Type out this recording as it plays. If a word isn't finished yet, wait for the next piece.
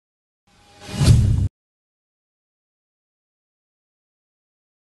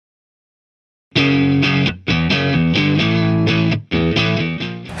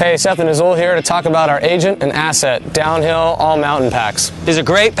Hey, Seth and Azul here to talk about our agent and asset, downhill all mountain packs. These are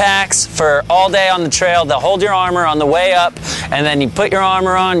great packs for all day on the trail. They'll hold your armor on the way up, and then you put your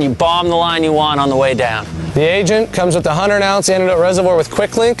armor on, you bomb the line you want on the way down. The agent comes with the 100-ounce antidote reservoir with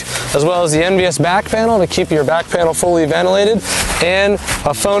quick link, as well as the NVS back panel to keep your back panel fully ventilated, and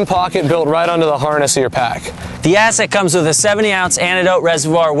a phone pocket built right onto the harness of your pack. The asset comes with a 70-ounce antidote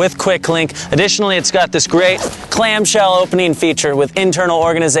reservoir with quick link. Additionally, it's got this great clamshell opening feature with internal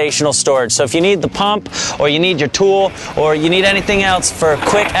organizational storage. So if you need the pump, or you need your tool, or you need anything else for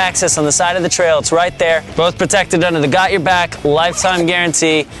quick access on the side of the trail, it's right there. Both protected under the Got Your Back lifetime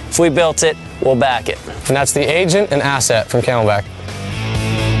guarantee. If we built it, we'll back it. And that's the agent and asset from CamelBak.